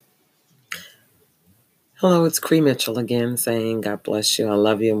Hello, it's Cree Mitchell again saying, God bless you. I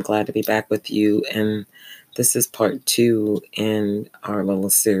love you. I'm glad to be back with you. And this is part 2 in our little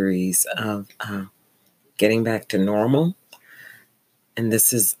series of getting back to normal. And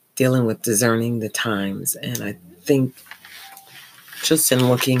this is dealing with discerning the times. And I think just in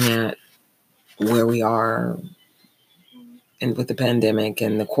looking at where we are and with the pandemic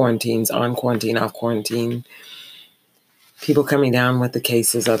and the quarantines, on quarantine, off quarantine, people coming down with the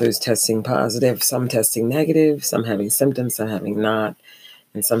cases, others testing positive, some testing negative, some having symptoms, some having not.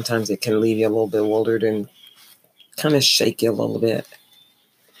 And sometimes it can leave you a little bewildered and kind of shake you a little bit.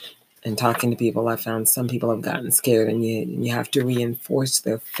 And talking to people, I found some people have gotten scared, and you have to reinforce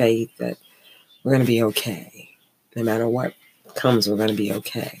their faith that we're going to be okay. No matter what comes, we're going to be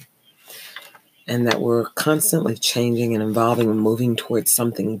okay. And that we're constantly changing and evolving and moving towards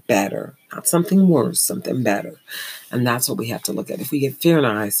something better, not something worse, something better. And that's what we have to look at. If we get fear in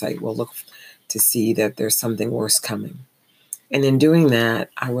our eyesight, we'll look to see that there's something worse coming. And in doing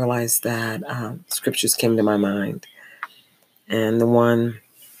that, I realized that scriptures came to my mind. And the one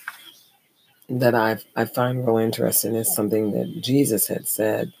that I find real interesting is something that Jesus had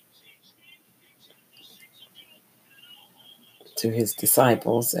said to his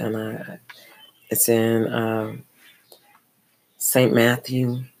disciples. And it's in St.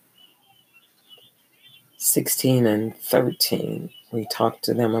 Matthew 16 and 13. We talked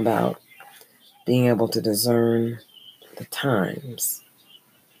to them about being able to discern the times.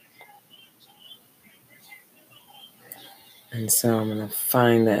 And so I'm going to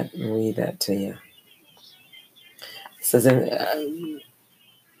find that and read that to you. It says in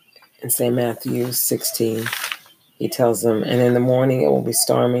St. Matthew 16, he tells them, and in the morning it will be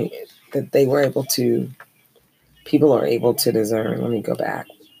stormy, that people are able to discern. Let me go back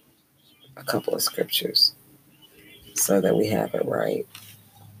a couple of scriptures so that we have it right.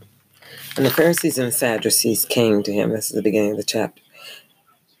 And the Pharisees and the Sadducees came to him. This is the beginning of the chapter.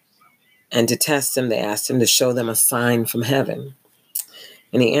 And to test him, they asked him to show them a sign from heaven.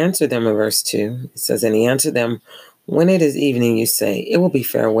 And he answered them in verse 2. It says, and he answered them, when it is evening, you say, it will be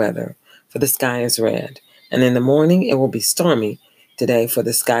fair weather, for the sky is red. And in the morning, it will be stormy today, for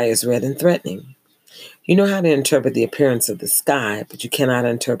the sky is red and threatening. You know how to interpret the appearance of the sky, but you cannot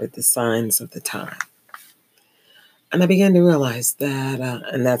interpret the signs of the time. And I began to realize that,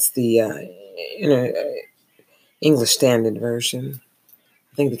 and that's the English Standard Version.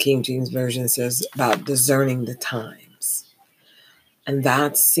 I think the King James Version says about discerning the times. And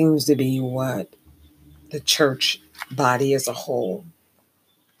that seems to be what the church body as a whole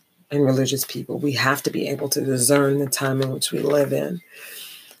and religious people, we have to be able to discern the time in which we live in.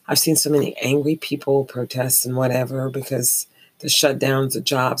 I've seen so many angry people protest and whatever because the shutdowns of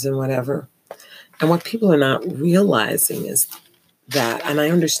jobs and whatever. And what people are not realizing is that, and I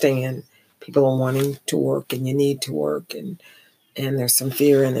understand people are wanting to work and you need to work and there's some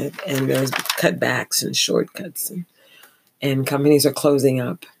fear in it and there's cutbacks and shortcuts and companies are closing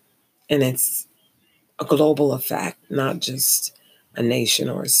up and it's a global effect, not just a nation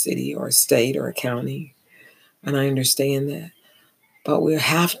or a city or a state or a county. And I understand that. But we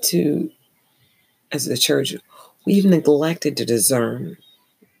have to, as the church, we've neglected to discern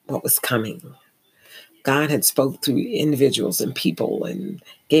what was coming. God had spoke through individuals and people and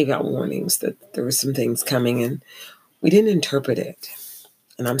gave out warnings that there were some things coming and we didn't interpret it.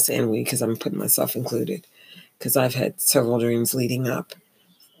 And I'm saying we because I'm putting myself included because I've had several dreams leading up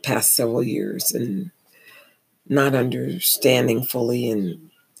past several years and not understanding fully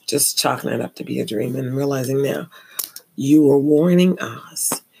and just chalking it up to be a dream and realizing now you were warning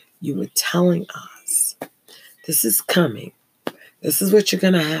us. You were telling us this is coming. This is what you're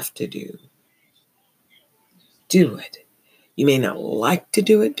going to have to do. Do it. You may not like to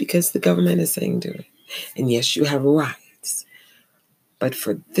do it because the government is saying do it. And yes, you have rights. But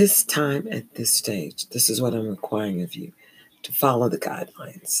for this time at this stage, this is what I'm requiring of you. To follow the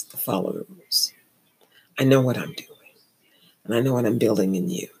guidelines, to follow the rules. I know what I'm doing. And I know what I'm building in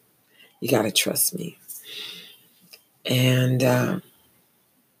you. You got to trust me. And I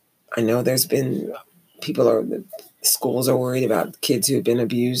know there's been schools are worried about kids who have been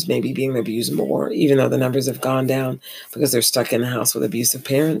abused, maybe being abused more, even though the numbers have gone down because they're stuck in the house with abusive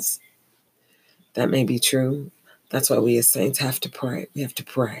parents. That may be true. That's why we as saints have to pray. We have to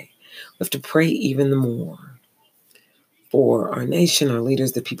pray. We have to pray even more for our nation, our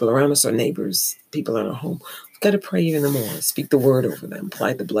leaders, the people around us, our neighbors, people in our home. We've got to pray even more. Speak the word over them.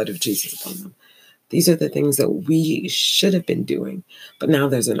 Apply the blood of Jesus upon them. These are the things that we should have been doing, but now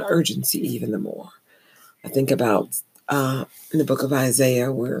there's an urgency even the more. I think about in the book of Isaiah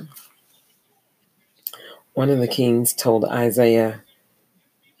where one of the kings told Isaiah,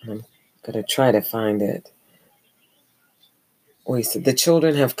 I'm Going to try to find it. Where he said, the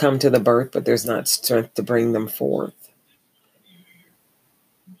children have come to the birth, but there's not strength to bring them forth.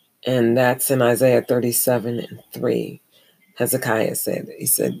 And that's in Isaiah 37:3. Hezekiah said, he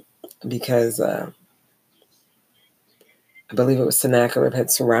said, because I believe it was Sennacherib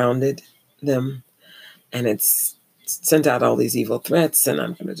had surrounded them and it's sent out all these evil threats, and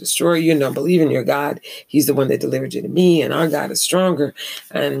I'm going to destroy you, and don't believe in your God. He's the one that delivered you to me, and our God is stronger,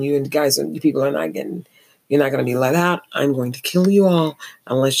 and you people are not getting, you're not going to be let out. I'm going to kill you all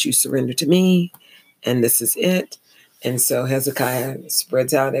unless you surrender to me, and this is it. And so Hezekiah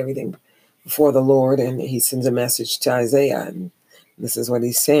spreads out everything before the Lord, and he sends a message to Isaiah, and this is what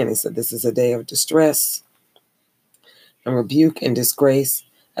he's saying. He said, this is a day of distress and rebuke and disgrace,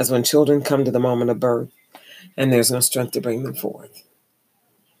 as when children come to the moment of birth, and there's no strength to bring them forth.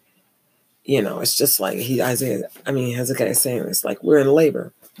 It's just like Hezekiah is saying, it's like we're in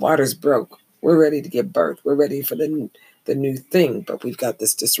labor. Water's broke. We're ready to give birth. We're ready for the new thing, but we've got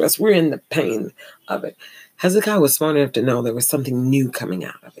this distress. We're in the pain of it. Hezekiah was smart enough to know there was something new coming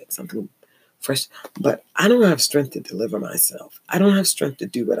out of it, something fresh. But I don't have strength to deliver myself. I don't have strength to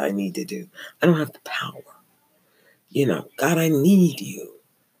do what I need to do. I don't have the power. God, I need you.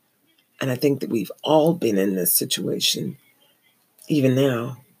 And I think that we've all been in this situation, even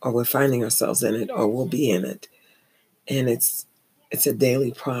now, or we're finding ourselves in it, or we'll be in it. And it's a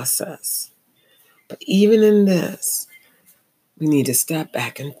daily process. But even in this, we need to step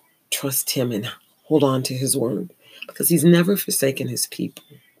back and trust him and hold on to his word, because he's never forsaken his people.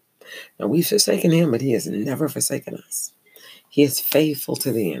 Now, we've forsaken him, but he has never forsaken us. He is faithful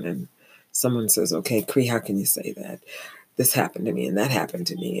to the end. And someone says, okay, Cree, how can you say that? This happened to me and that happened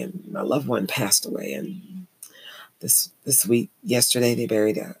to me, and my loved one passed away. And this week, yesterday, they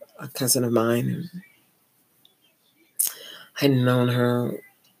buried a cousin of mine. And I hadn't known her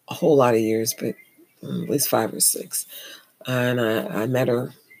a whole lot of years, but at least 5 or 6. And I met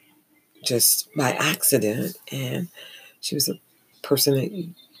her just by accident, and she was a person that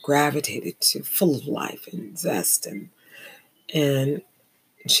you gravitated to, full of life and zest. And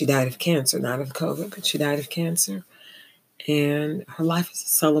she died of cancer, not of COVID, but she died of cancer. And her life is a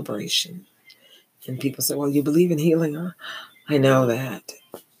celebration. And people say, well, you believe in healing, huh? I know that.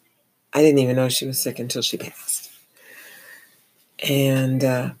 I didn't even know she was sick until she passed. And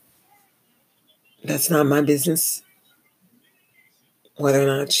that's not my business, whether or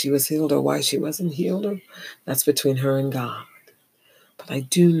not she was healed or why she wasn't healed. That's between her and God. But I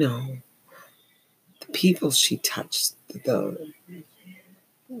do know the people she touched,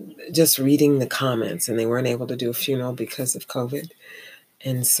 just reading the comments, and they weren't able to do a funeral because of COVID.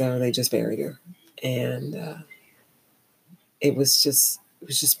 And so they just buried her. And it was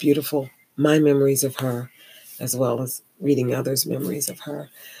just beautiful. My memories of her, as well as reading others' memories of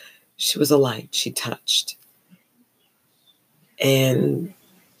her. She was a light. She touched. And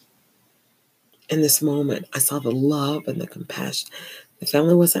in this moment, I saw the love and the compassion. The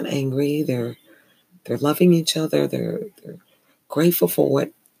family wasn't angry. They're loving each other. They're grateful for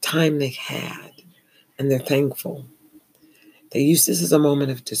what time they had, and they're thankful. They use this as a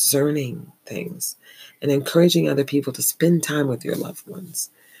moment of discerning things and encouraging other people to spend time with your loved ones.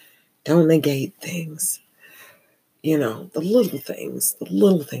 Don't negate things. The little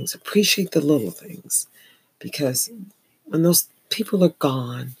things. Appreciate the little things, because when those people are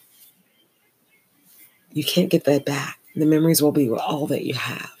gone, you can't get that back. The memories will be all that you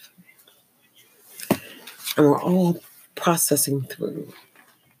have. And we're all processing through.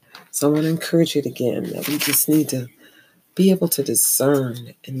 So I want to encourage you again that we just need to be able to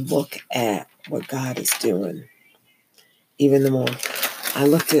discern and look at what God is doing even the more. I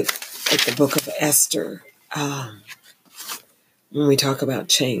looked at the book of Esther. When we talk about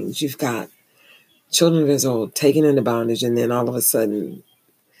change, you've got children of Israel taken into bondage, and then all of a sudden,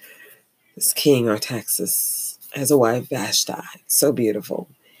 this king Artaxerxes has a wife, Vashti. So beautiful.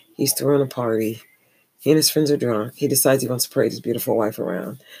 He's throwing a party. He and his friends are drunk. He decides he wants to parade his beautiful wife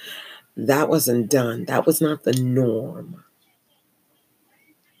around. That wasn't done. That was not the norm.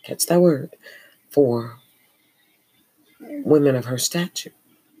 Catch that word. For women of her stature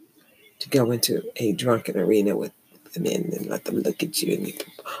to go into a drunken arena with the men and let them look at you, and you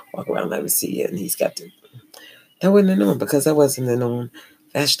walk around, let them see you, and he's got to. That wasn't the norm, because that wasn't the norm.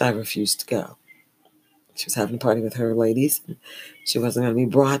 Vashti refused to go. She was having a party with her ladies, and she wasn't going to be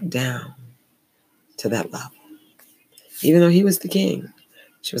brought down to that level. Even though he was the king,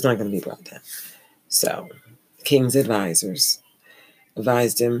 she was not going to be brought down. So the king's advisors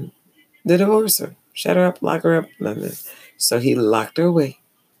advised him to divorce her, shut her up, lock her up. So he locked her away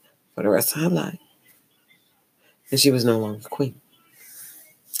for the rest of her life. And she was no longer queen.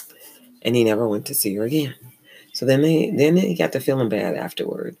 and he never went to see her again. So then he got to feeling bad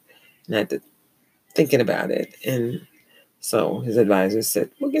afterward, and had to thinking about it. And so his advisors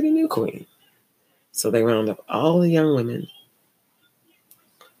said, "We'll get a new queen." So they round up all the young women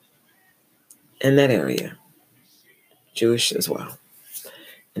in that area, Jewish as well,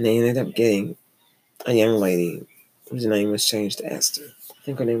 and they ended up getting a young lady whose name was changed to Esther. I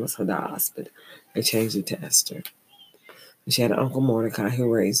think her name was Hadass, but they changed it to Esther. And she had an uncle Mordecai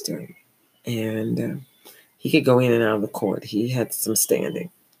who raised her, and he could go in and out of the court. He had some standing.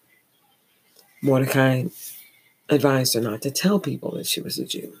 Mordecai advised her not to tell people that she was a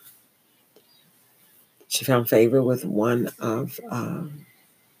Jew. She found favor with one of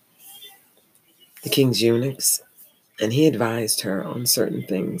the king's eunuchs, and he advised her on certain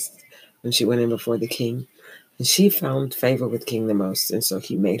things when she went in before the king. And she found favor with king the most, and so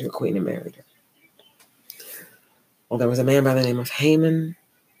he made her queen and married her. Well, there was a man by the name of Haman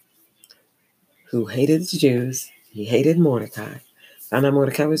who hated the Jews. He hated Mordecai. Found out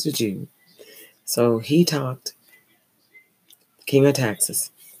Mordecai was a Jew. So he talked King Artaxerxes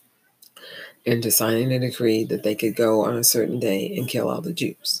into signing a decree that they could go on a certain day and kill all the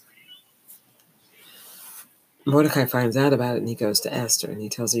Jews. Mordecai finds out about it, and he goes to Esther, and he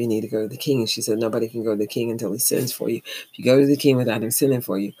tells her, "You need to go to the king." And she said, "Nobody can go to the king until he sends for you. If you go to the king without him sending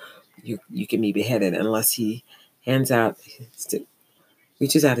for you, you can be beheaded unless he reaches out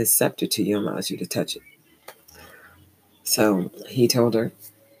his scepter to you and allows you to touch it." So he told her,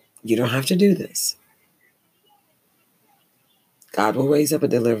 "You don't have to do this. God will raise up a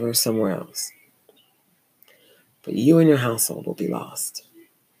deliverer somewhere else. But you and your household will be lost.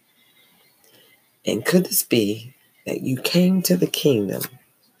 And could this be that you came to the kingdom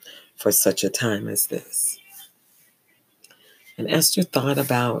for such a time as this?" And Esther thought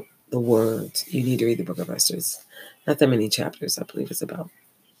about the words. You need to read the book of Esther. It's not that many chapters. I believe it's about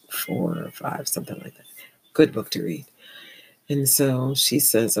 4 or 5, something like that. Good book to read. And so she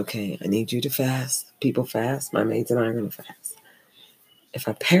says, "Okay, I need you to fast. People fast. My maids and I are going to fast. If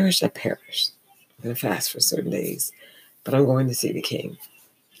I perish, I perish. I'm going to fast for certain days. But I'm going to see the king."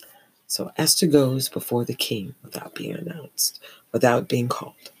 So Esther goes before the king without being announced, without being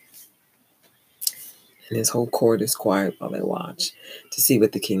called. And his whole court is quiet while they watch to see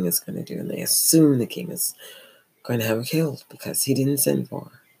what the king is going to do. And they assume the king is going to have her killed because he didn't send for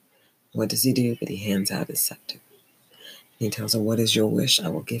her. What does he do? But he hands out his scepter. And he tells her, "What is your wish? I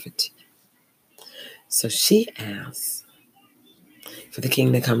will give it to you." So she asks for the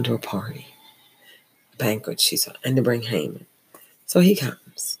king to come to a party, a banquet, she said, and to bring Haman. So he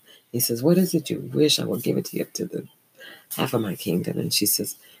comes. He says, "What is it you wish? I will give it to you up to the half of my kingdom." And she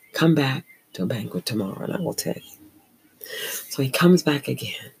says, "Come back to a banquet tomorrow and I will tell you." So he comes back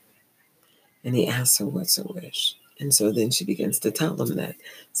again and he asks her what's her wish. And so then she begins to tell him that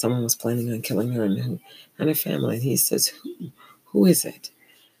someone was planning on killing her and her family. And he says, Who is it?"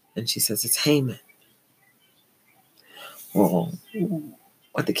 And she says, "It's Haman." Well,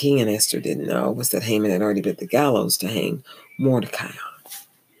 what the king and Esther didn't know was that Haman had already built the gallows to hang Mordecai on.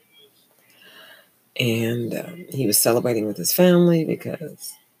 And he was celebrating with his family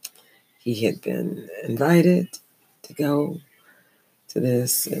because he had been invited to go to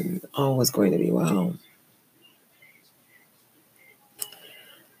this and all was going to be well.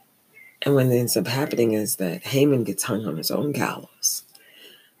 And what ends up happening is that Haman gets hung on his own gallows.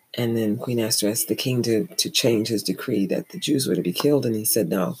 And then Queen Esther asked the king to change his decree that the Jews were to be killed. And he said,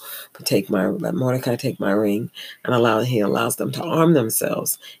 "No, but let Mordecai take my ring," and he allows them to arm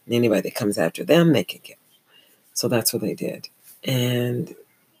themselves. And anybody that comes after them, they can kill. So that's what they did. And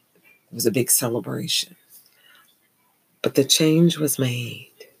it was a big celebration. But the change was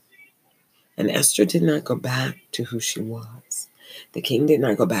made. And Esther did not go back to who she was. The king did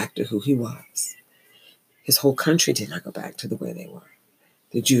not go back to who he was. His whole country did not go back to the way they were.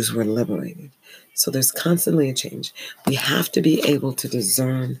 The Jews were liberated. So there's constantly a change. We have to be able to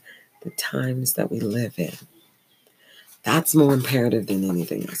discern the times that we live in. That's more imperative than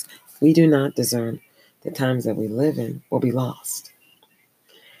anything else. If we do not discern the times that we live in, we'll be lost.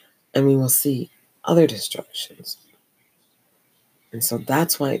 And we will see other destructions. And so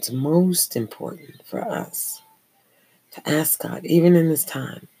that's why it's most important for us to ask God, even in this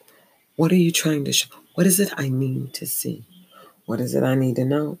time, what are you trying to show? What is it I need to see? What is it I need to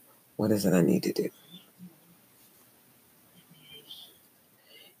know? What is it I need to do?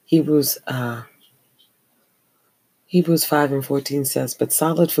 Hebrews 5:14 says, "But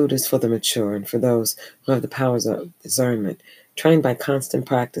solid food is for the mature and for those who have the powers of discernment, trained by constant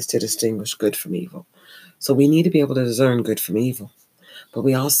practice to distinguish good from evil." So we need to be able to discern good from evil. But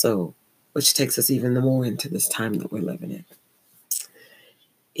we also, which takes us even more into this time that we're living in,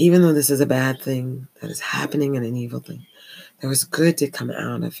 even though this is a bad thing that is happening and an evil thing, there was good to come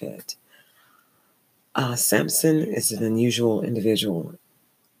out of it. Samson is an unusual individual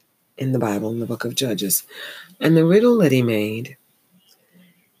in the Bible, in the book of Judges. And the riddle that he made,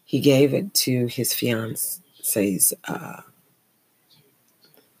 he gave it to his fiance's, I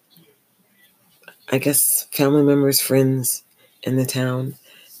guess, family members, friends in the town,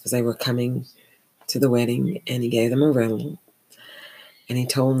 as they were coming to the wedding, and he gave them a riddle. And he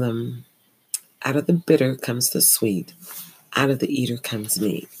told them, out of the bitter comes the sweet, out of the eater comes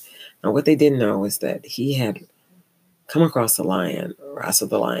meat. Now, what they didn't know is that he had come across a lion,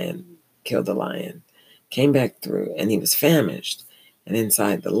 wrestled the lion, killed the lion, came back through, and he was famished. And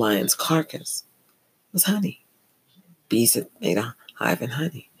inside the lion's carcass was honey. Bees had made a hive and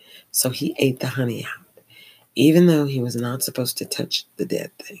honey. So he ate the honey out. Even though he was not supposed to touch the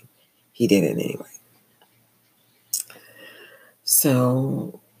dead thing, he did it anyway.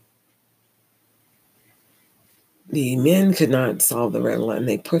 So the men could not solve the riddle, and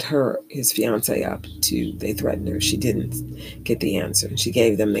they put his fiance up they threatened her. She didn't get the answer, and she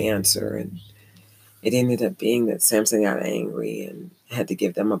gave them the answer, and it ended up being that Samson got angry and had to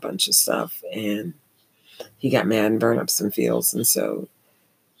give them a bunch of stuff, and he got mad and burned up some fields. And so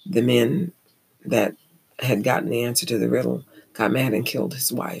the men that had gotten the answer to the riddle got mad and killed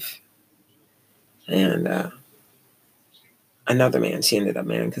his wife. And another man, she ended up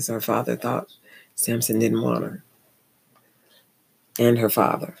marrying because her father thought Samson didn't want her, and her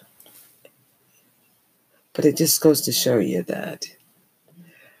father. But it just goes to show you that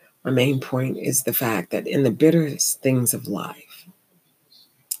my main point is the fact that in the bitterest things of life,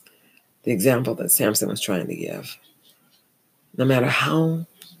 the example that Samson was trying to give, no matter how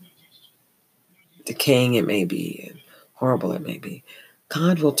decaying it may be and horrible it may be,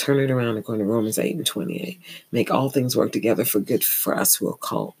 God will turn it around according to Romans 8:28. Make all things work together for good for us who are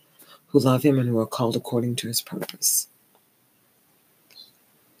called, who love him and who are called according to his purpose.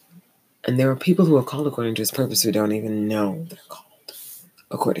 And there are people who are called according to his purpose who don't even know they're called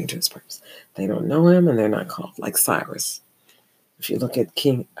according to his purpose. They don't know him and they're not called, like Cyrus. If you look at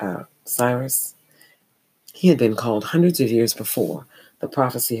King Cyrus, he had been called hundreds of years before the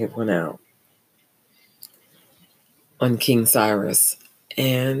prophecy had went out on King Cyrus,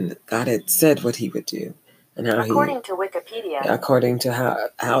 and God had said what he would do, and how according to Wikipedia, according to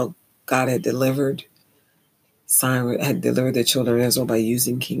how God had delivered the children of Israel by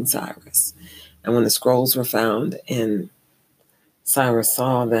using King Cyrus. And when the scrolls were found, and Cyrus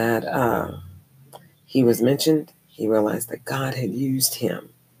saw that he was mentioned, he realized that God had used him.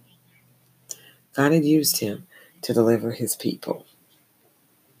 God had used him to deliver his people.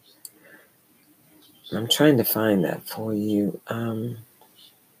 I'm trying to find that for you.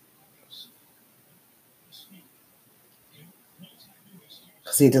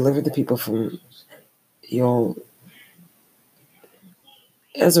 Because he delivered the people from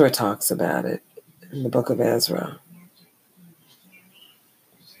Ezra talks about it in the book of Ezra.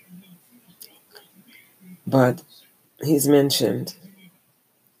 But he's mentioned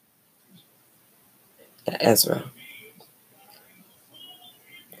Ezra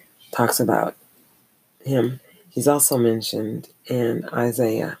talks about him. He's also mentioned in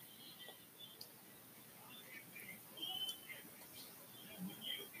Isaiah.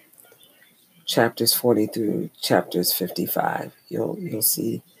 Chapters 40 through chapters 55. You'll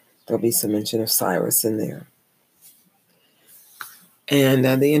see there'll be some mention of Cyrus in there. And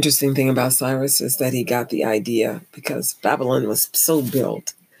the interesting thing about Cyrus is that he got the idea because Babylon was so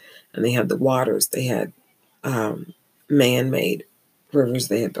built, and they had the waters, they had man-made rivers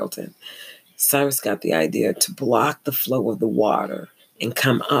they had built in. Cyrus got the idea to block the flow of the water and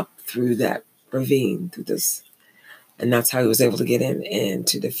come up through that ravine, through this. And that's how he was able to get in and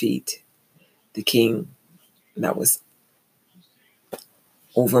to defeat the king that was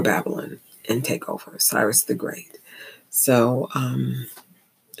over Babylon and take over, Cyrus the Great. So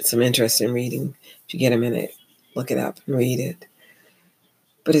it's some interesting reading. If you get a minute, look it up and read it.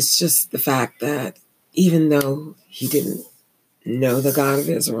 But it's just the fact that even though he didn't know the God of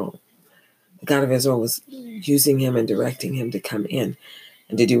Israel, the God of Israel was using him and directing him to come in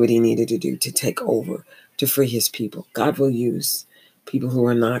and to do what he needed to do to take over, to free his people. God will use people who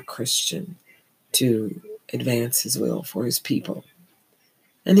are not Christian to advance his will for his people.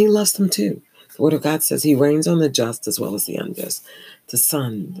 And he loves them too. The word of God says he reigns on the just as well as the unjust. The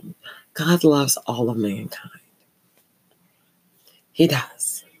Son, God loves all of mankind. He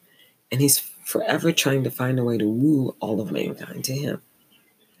does. And he's forever trying to find a way to woo all of mankind to him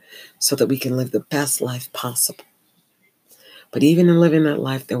so that we can live the best life possible. But even in living that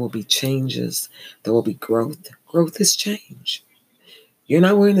life, there will be changes. There will be growth. Growth is change. You're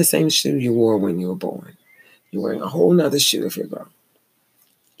not wearing the same shoe you wore when you were born. You're wearing a whole nother shoe if you're grown,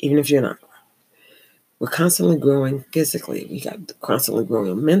 even if you're not grown. We're constantly growing physically. We got constantly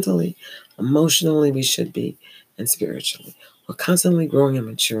growing mentally, emotionally, we should be, and spiritually. We're constantly growing and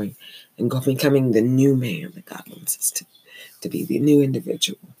maturing and becoming the new man that God wants us to be, the new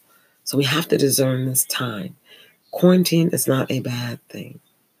individual. So we have to discern this time. Quarantine is not a bad thing.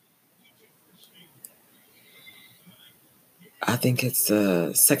 I think it's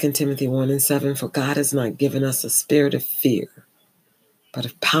 2 Timothy 1:7. For God has not given us a spirit of fear, but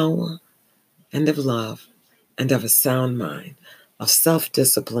of power and of love and of a sound mind, of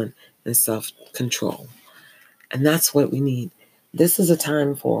self-discipline and self-control. And that's what we need. This is a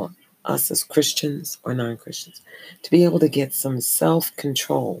time for us as Christians or non-Christians to be able to get some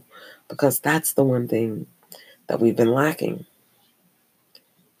self-control, because that's the one thing that we've been lacking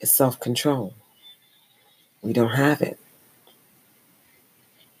is self-control. We don't have it.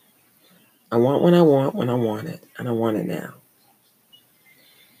 I want what I want when I want it, and I want it now.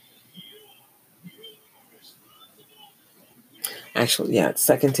 Actually, it's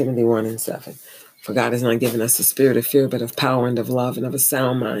 2 Timothy 1:7. For God has not given us a spirit of fear, but of power and of love and of a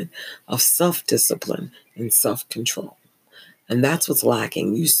sound mind, of self-discipline and self-control. And that's what's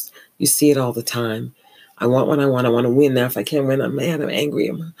lacking. You see it all the time. I want what I want. I want to win now. If I can't win, I'm mad. I'm angry.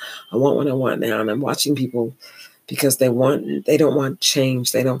 I want what I want now. And I'm watching people because they don't want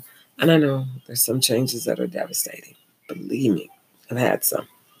change. They don't. And I know there's some changes that are devastating. Believe me, I've had some.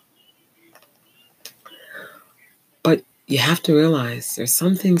 But you have to realize there's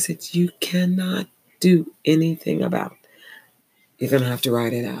some things that you cannot do anything about. You're going to have to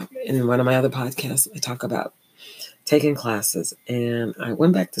write it out. In one of my other podcasts, I talk about taking classes. And I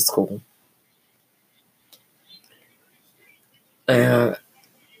went back to school. As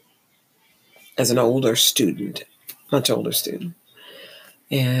an older student, much older student.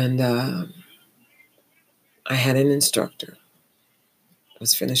 And I had an instructor. I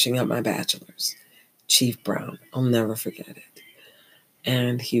was finishing up my bachelor's, Chief Brown. I'll never forget it.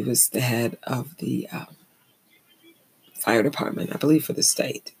 And he was the head of the fire department, I believe, for the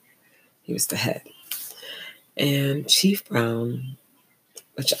state. He was the head. And Chief Brown,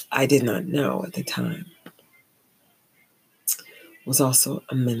 which I did not know at the time, was also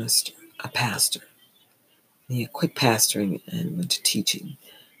a minister, a pastor. And he had quit pastoring and went to teaching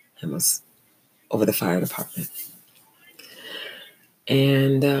and was over the fire department.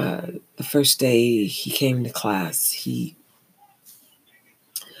 And the first day he came to class, he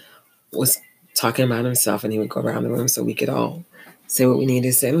was talking about himself, and he would go around the room so we could all say what we needed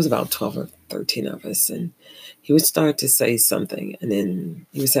to say. It was about 12 or 13 of us. And he would start to say something, and then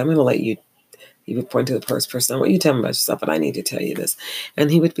he would say, I'm going to let you, he would point to the first person, I want you to tell me about yourself, but I need to tell you this. And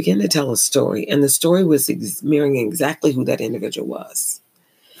he would begin to tell a story, and the story was mirroring exactly who that individual was.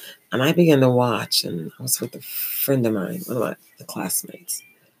 And I began to watch, and I was with a friend of mine, one of my classmates,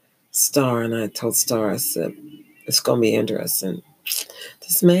 Star, and I told Star, I said, it's going to be interesting.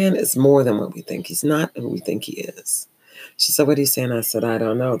 This man is more than what we think. He's not who we think he is. She said, what are you saying? I said, I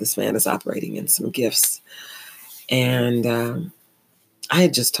don't know. This man is operating in some gifts. And I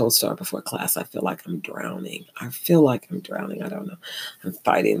had just told Star before class, I feel like I'm drowning. I don't know. I'm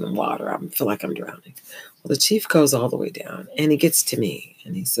fighting in the water. I feel like I'm drowning. Well, the chief goes all the way down, and he gets to me,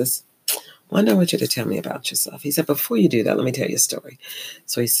 and he says, Wanda, I want you to tell me about yourself. He said, before you do that, let me tell you a story.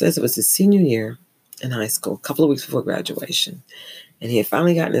 So he says it was his senior year in high school, a couple of weeks before graduation. And he had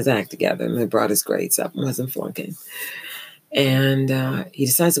finally gotten his act together and had brought his grades up and wasn't flunking. And he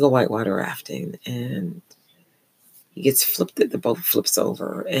decides to go whitewater rafting. And he gets flipped, the boat flips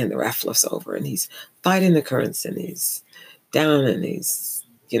over and the raft flips over. And he's fighting the currents, and he's down, and he's,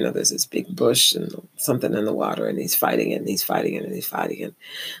 there's this big bush and something in the water, and he's fighting it, and he's fighting it, and he's fighting it.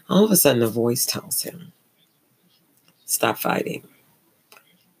 All of a sudden, a voice tells him, stop fighting.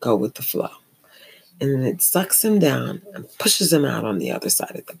 Go with the flow. And then it sucks him down and pushes him out on the other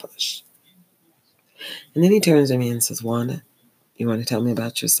side of the bush. And then he turns to me and says, Wanda, you want to tell me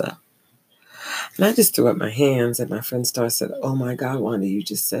about yourself? And I just threw up my hands, and my friend Star said, oh my God, Wanda, you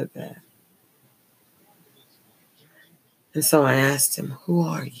just said that. And so I asked him, who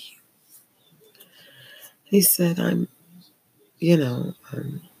are you? He said, I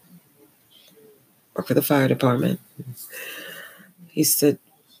work for the fire department. He said,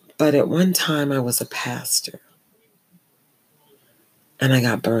 but at one time I was a pastor, and I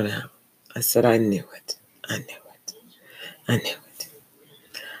got burnt out. I said, I knew it.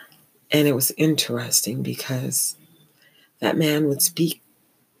 And it was interesting because that man would speak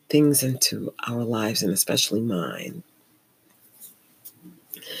things into our lives, and especially mine.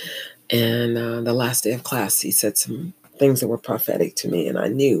 And the last day of class, he said some things that were prophetic to me. And I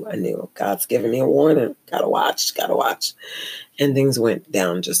knew God's giving me a warning. Gotta watch. And things went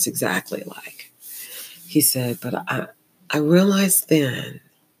down just exactly like he said. But I realized then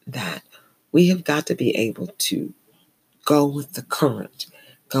that we have got to be able to go with the current,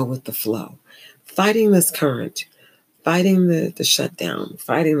 go with the flow. Fighting this current, fighting the shutdown,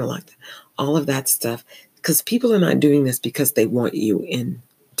 fighting the lockdown, all of that stuff. Because people are not doing this because they want you in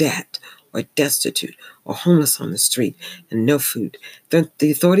debt or destitute or homeless on the street and no food.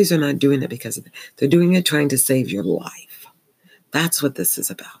 The authorities are not doing it because of it. They're doing it trying to save your life. That's what this is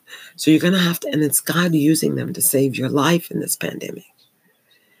about. So you're going to have to, and it's God using them to save your life in this pandemic.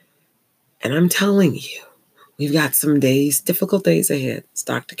 And I'm telling you, we've got some days, difficult days ahead, as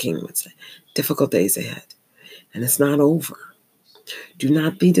Dr. King would say, difficult days ahead. And it's not over. Do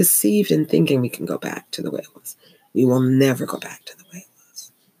not be deceived in thinking we can go back to the way it was. We will never go back to the way it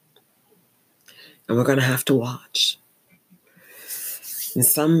was. And we're going to have to watch. And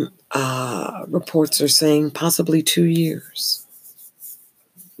some reports are saying possibly 2 years.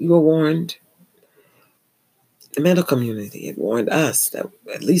 We were warned. The medical community had warned us that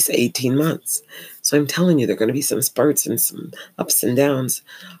at least 18 months. So I'm telling you, there are going to be some spurts and some ups and downs.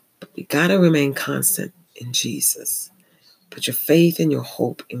 But we got to remain constant in Jesus. Put your faith and your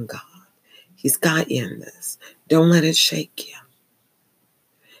hope in God. He's got you in this. Don't let it shake you.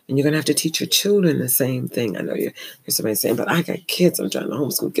 And you're going to have to teach your children the same thing. I know you're somebody saying, but I got kids. I'm trying to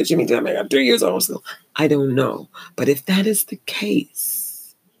homeschool kids. You mean I got 3 years of homeschool? I don't know. But if that is the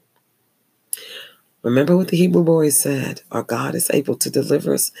case, remember what the Hebrew boys said. Our God is able to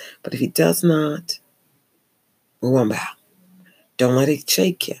deliver us. But if he does not, we won't bow. Don't let it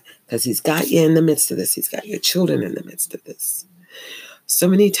shake you. Because he's got you in the midst of this. He's got your children in the midst of this. So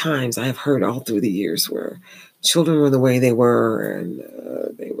many times I've heard all through the years where children were the way they were and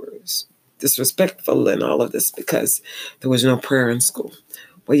they were disrespectful and all of this because there was no prayer in school.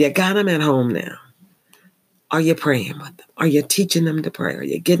 Well, you got them at home now. Are you praying with them? Are you teaching them to pray? Are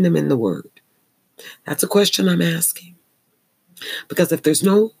you getting them in the Word? That's a question I'm asking. Because if there's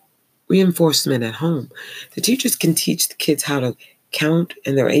no reinforcement at home, the teachers can teach the kids how to count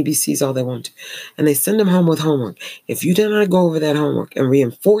and their ABCs all they want to. And they send them home with homework. If you do not go over that homework and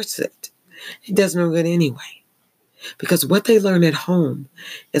reinforce it, it does no good anyway. Because what they learn at home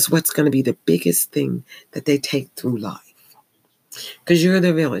is what's going to be the biggest thing that they take through life. Because you're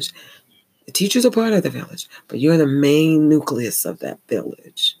the village. The teachers are part of the village, but you're the main nucleus of that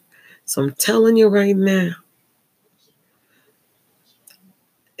village. So I'm telling you right now,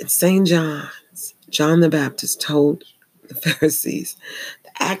 it's St. John's. John the Baptist told the Pharisees,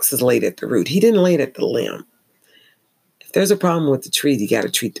 the axe is laid at the root. He didn't lay it at the limb. If there's a problem with the tree, you got to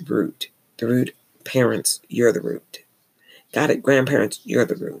treat the root. The root, parents, you're the root. Got it, grandparents, you're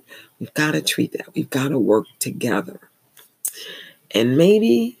the root. We've got to treat that. We've got to work together. And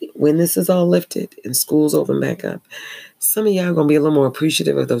maybe when this is all lifted and schools open back up, some of y'all are going to be a little more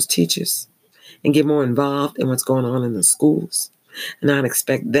appreciative of those teachers and get more involved in what's going on in the schools and not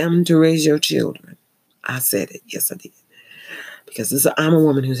expect them to raise your children. I said it. Yes, I did. Because I'm a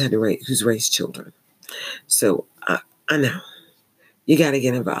woman who's raised children. So I know. You got to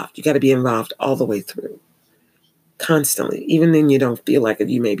get involved. You got to be involved all the way through. Constantly. Even then you don't feel like it.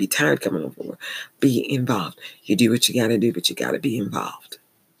 You may be tired coming over. Be involved. You do what you got to do, but you got to be involved.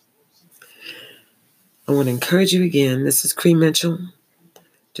 I want to encourage you again. This is Cree Mitchell.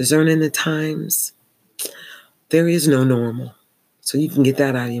 Discerning the times. There is no normal. So you can get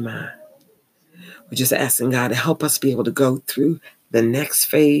that out of your mind. We're just asking God to help us be able to go through the next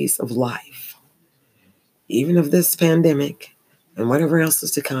phase of life. Even of this pandemic and whatever else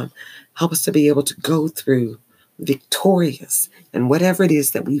is to come. Help us to be able to go through victorious in whatever it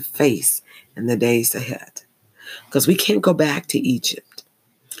is that we face in the days ahead. Because we can't go back to Egypt.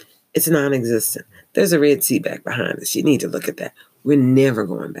 It's non-existent. There's a Red Sea back behind us. You need to look at that. We're never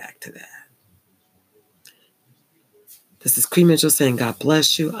going back to that. This is Cree Mitchell saying, God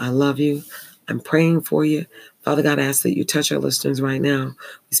bless you. I love you. I'm praying for you. Father God, I ask that you touch our listeners right now.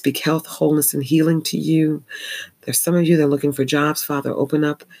 We speak health, wholeness, and healing to you. There's some of you that are looking for jobs. Father, open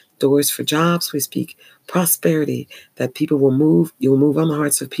up doors for jobs. We speak prosperity, that people will move. You will move on the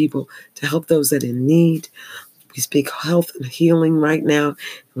hearts of people to help those that are in need. We speak health and healing right now.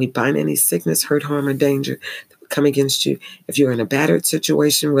 We bind any sickness, hurt, harm, or danger that would come against you. If you're in a battered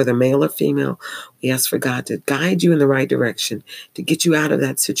situation, whether male or female, we ask for God to guide you in the right direction, to get you out of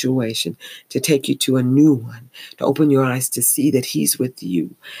that situation, to take you to a new one, to open your eyes to see that He's with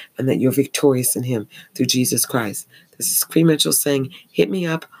you and that you're victorious in Him through Jesus Christ. This is Cree Mitchell saying, hit me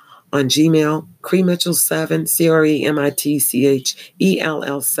up on Gmail, Cremitchell7,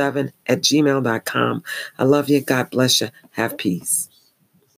 CREMITCHELL7 at gmail.com. I love you. God bless you. Have peace.